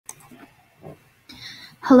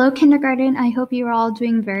Hello, kindergarten. I hope you are all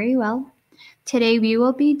doing very well. Today we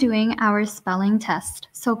will be doing our spelling test.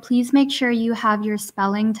 So please make sure you have your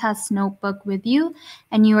spelling test notebook with you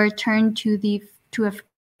and you are turned to a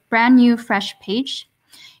brand new fresh page.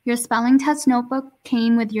 Your spelling test notebook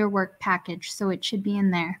came with your work package, so it should be in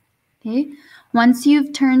there. Okay. Once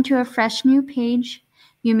you've turned to a fresh new page,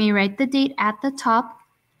 you may write the date at the top.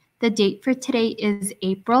 The date for today is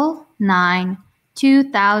April 9,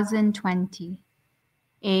 2020.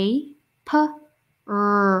 April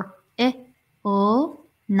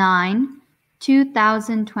 9,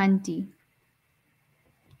 2020.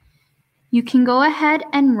 You can go ahead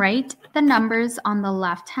and write the numbers on the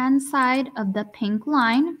left-hand side of the pink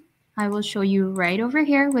line. I will show you right over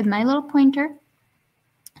here with my little pointer.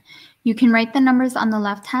 You can write the numbers on the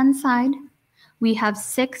left-hand side. We have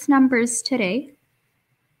 6 numbers today.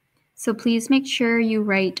 So please make sure you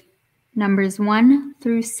write numbers 1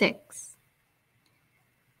 through 6.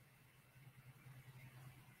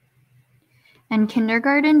 And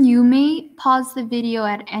kindergarten, you may pause the video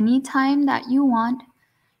at any time that you want.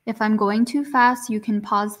 If I'm going too fast, you can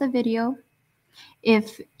pause the video.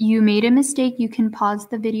 If you made a mistake, you can pause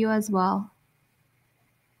the video as well.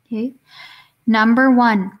 Okay. Number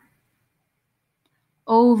 1,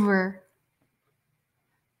 over,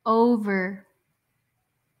 over.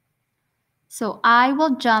 So I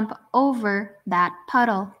will jump over that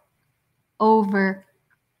puddle, over.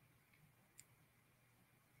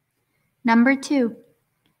 Number 2,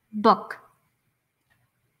 book,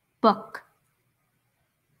 book.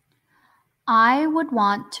 I would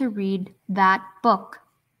want to read that book,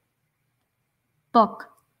 book.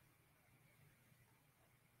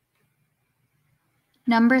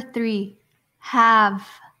 Number 3, have,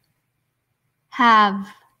 have.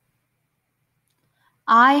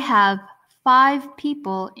 I have 5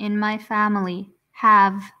 people in my family,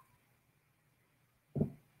 have.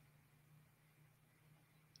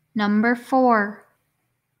 Number 4,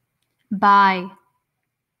 buy,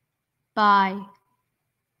 buy.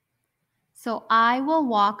 So I will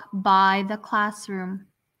walk by the classroom,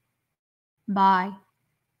 by.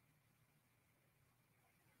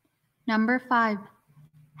 Number 5,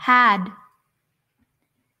 had,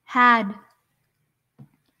 had.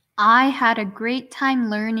 I had a great time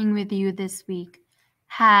learning with you this week,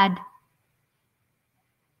 had.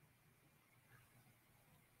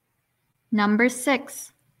 Number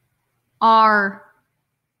 6, are,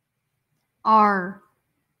 are.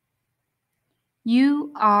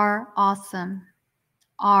 You are awesome,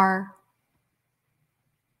 are.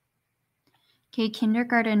 Okay,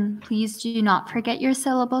 kindergarten, please do not forget your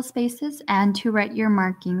syllable spaces and to write your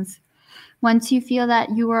markings. Once you feel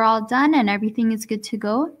that you are all done and everything is good to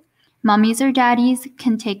go, mommies or daddies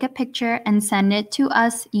can take a picture and send it to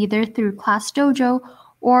us either through Class Dojo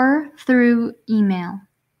or through email.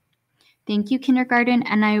 Thank you, kindergarten,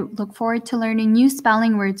 and I look forward to learning new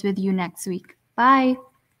spelling words with you next week. Bye.